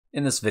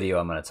In this video,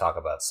 I'm going to talk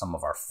about some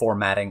of our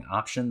formatting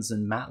options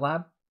in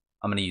Matlab.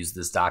 I'm going to use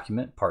this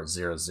document, part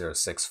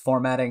 006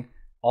 formatting.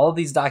 All of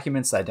these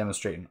documents that I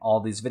demonstrate in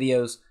all these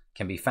videos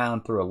can be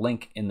found through a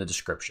link in the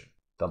description.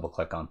 Double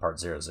click on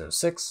part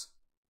 006,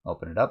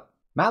 open it up.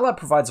 Matlab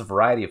provides a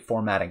variety of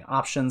formatting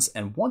options,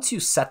 and once you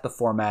set the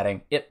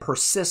formatting, it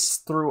persists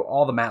through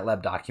all the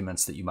Matlab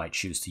documents that you might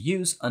choose to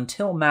use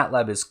until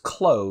Matlab is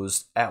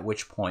closed, at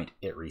which point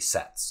it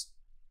resets.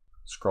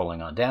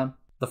 Scrolling on down.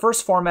 The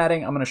first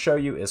formatting I'm going to show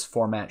you is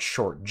format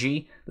short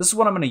G. This is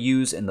what I'm going to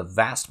use in the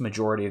vast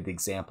majority of the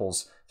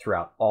examples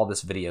throughout all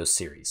this video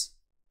series.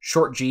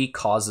 Short G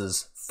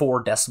causes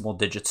 4 decimal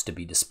digits to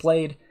be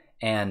displayed,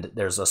 and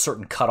there's a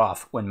certain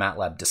cutoff when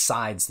Matlab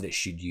decides that it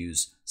should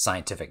use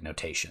scientific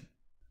notation.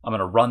 I'm going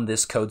to run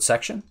this code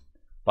section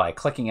by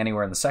clicking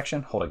anywhere in the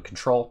section, holding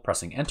Control,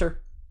 pressing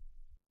Enter,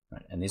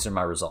 and these are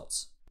my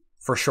results.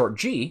 For short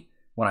G,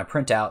 when I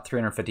print out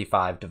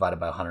 355 divided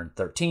by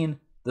 113,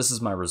 this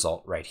is my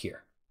result right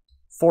here.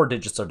 4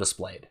 digits are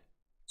displayed.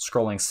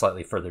 Scrolling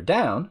slightly further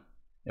down,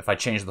 if I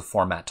change the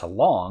format to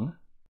long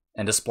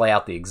and display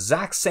out the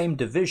exact same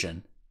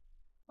division,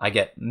 I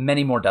get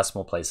many more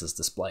decimal places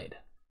displayed.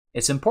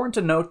 It's important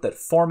to note that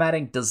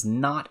formatting does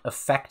not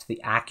affect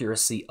the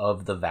accuracy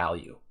of the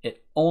value.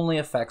 It only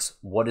affects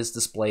what is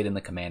displayed in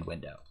the command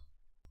window.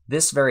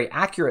 This very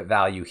accurate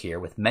value here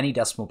with many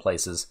decimal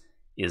places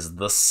is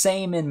the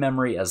same in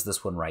memory as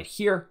this one right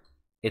here.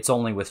 It's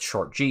only with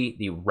short G,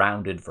 the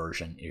rounded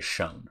version is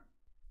shown.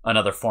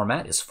 Another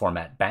format is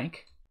format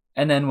bank.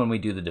 And then when we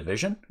do the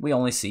division, we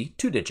only see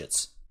 2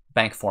 digits.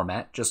 Bank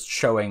format, just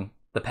showing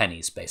the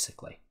pennies,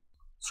 basically.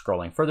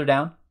 Scrolling further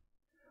down,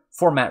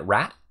 format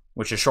rat,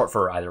 which is short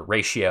for either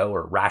ratio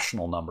or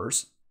rational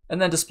numbers. And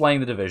then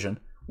displaying the division,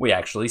 we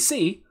actually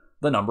see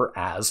the number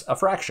as a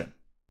fraction.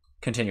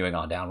 Continuing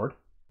on downward,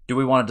 do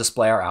we want to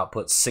display our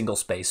output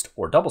single-spaced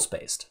or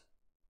double-spaced?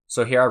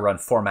 So here I run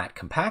format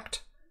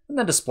compact, and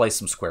then display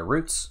some square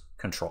roots,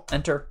 Control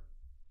Enter,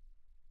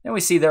 and we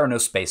see there are no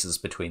spaces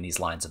between these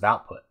lines of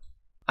output.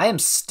 I am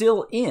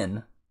still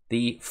in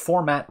the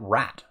format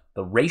rat,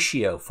 the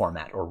ratio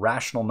format or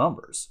rational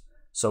numbers.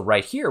 So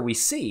right here we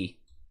see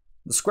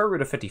the square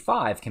root of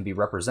 55 can be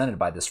represented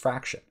by this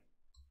fraction.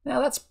 Now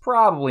that's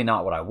probably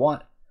not what I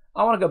want.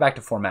 I want to go back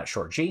to format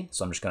short G,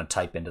 so I'm just going to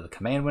type into the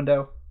command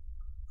window,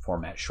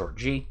 format short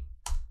G,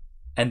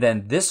 and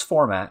then this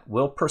format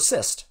will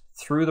persist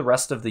through the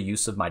rest of the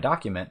use of my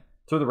document,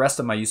 through the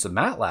rest of my use of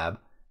Matlab,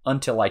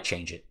 until I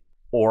change it,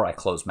 or I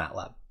close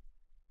Matlab.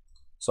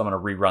 So I'm going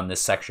to rerun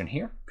this section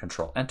here,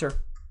 Control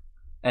Enter,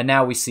 and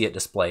now we see it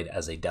displayed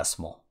as a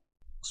decimal.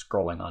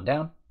 Scrolling on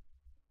down.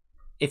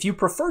 If you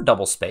prefer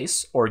double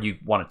space, or you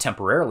want to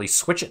temporarily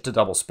switch it to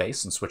double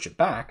space and switch it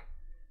back,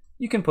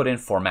 you can put in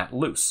format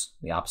loose,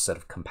 the opposite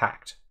of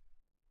compact.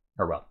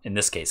 Or well, in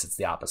this case, it's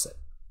the opposite.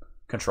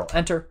 Control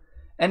Enter,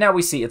 and now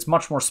we see it's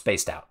much more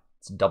spaced out.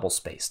 It's double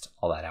spaced,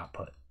 all that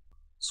output.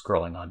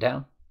 Scrolling on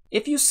down.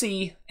 If you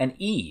see an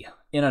E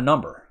in a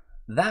number,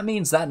 that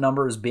means that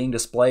number is being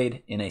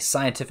displayed in a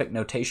scientific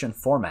notation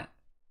format.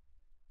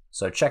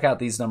 So check out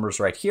these numbers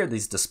right here,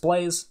 these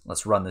displays.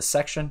 Let's run this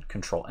section,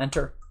 Control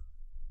Enter.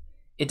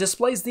 It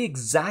displays the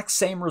exact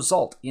same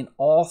result in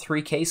all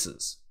 3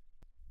 cases.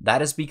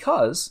 That is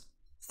because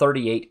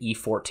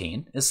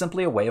 38E14 is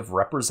simply a way of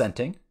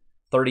representing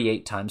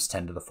 38 times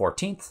 10 to the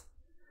 14th.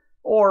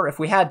 Or if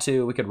we had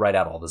to, we could write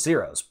out all the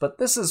zeros. But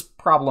this is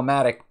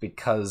problematic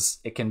because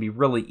it can be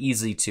really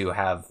easy to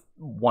have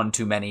one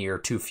too many or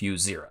too few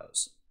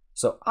zeros.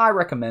 So I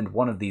recommend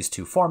one of these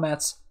 2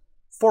 formats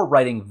for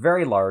writing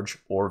very large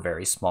or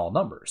very small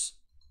numbers.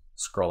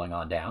 Scrolling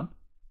on down.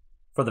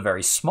 For the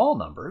very small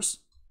numbers,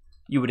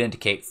 you would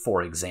indicate,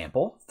 for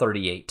example,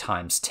 38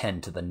 times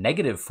 10 to the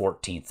negative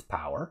 14th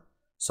power,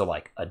 so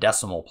like a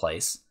decimal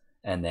place,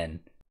 and then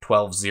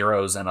 12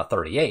 zeros and a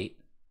 38,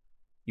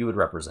 you would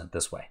represent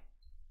this way.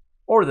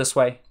 Or this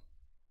way,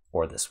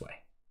 or this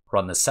way.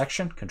 Run this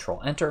section,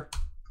 Control Enter,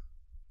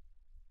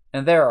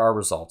 and there are our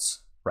results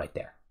right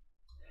there.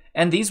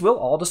 And these will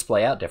all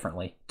display out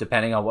differently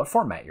depending on what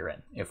format you're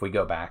in. If we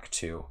go back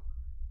to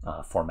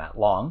format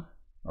long,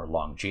 or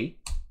long G,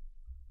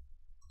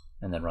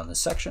 and then run this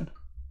section,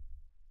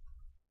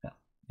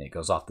 it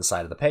goes off the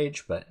side of the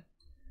page, but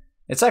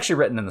it's actually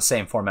written in the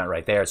same format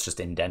right there. It's just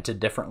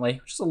indented differently,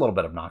 which is a little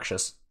bit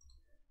obnoxious.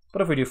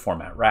 But if we do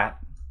format rat,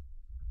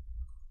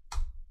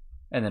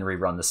 and then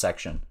rerun the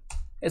section,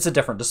 it's a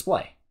different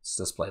display. It's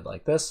displayed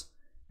like this,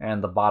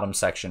 and the bottom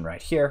section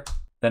right here,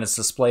 then it's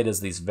displayed as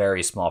these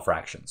very small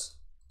fractions.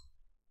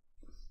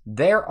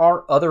 There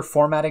are other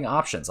formatting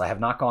options. I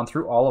have not gone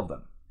through all of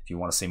them. If you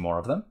want to see more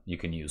of them, you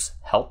can use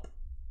Help,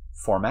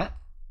 Format,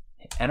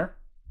 hit Enter,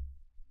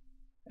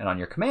 and on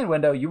your command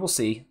window, you will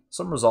see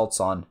some results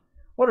on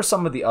what are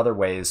some of the other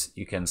ways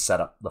you can set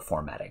up the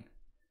formatting.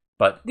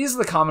 But these are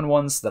the common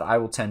ones that I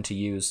will tend to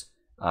use,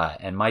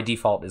 and my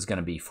default is going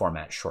to be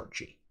format short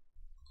G.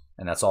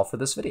 And that's all for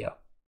this video.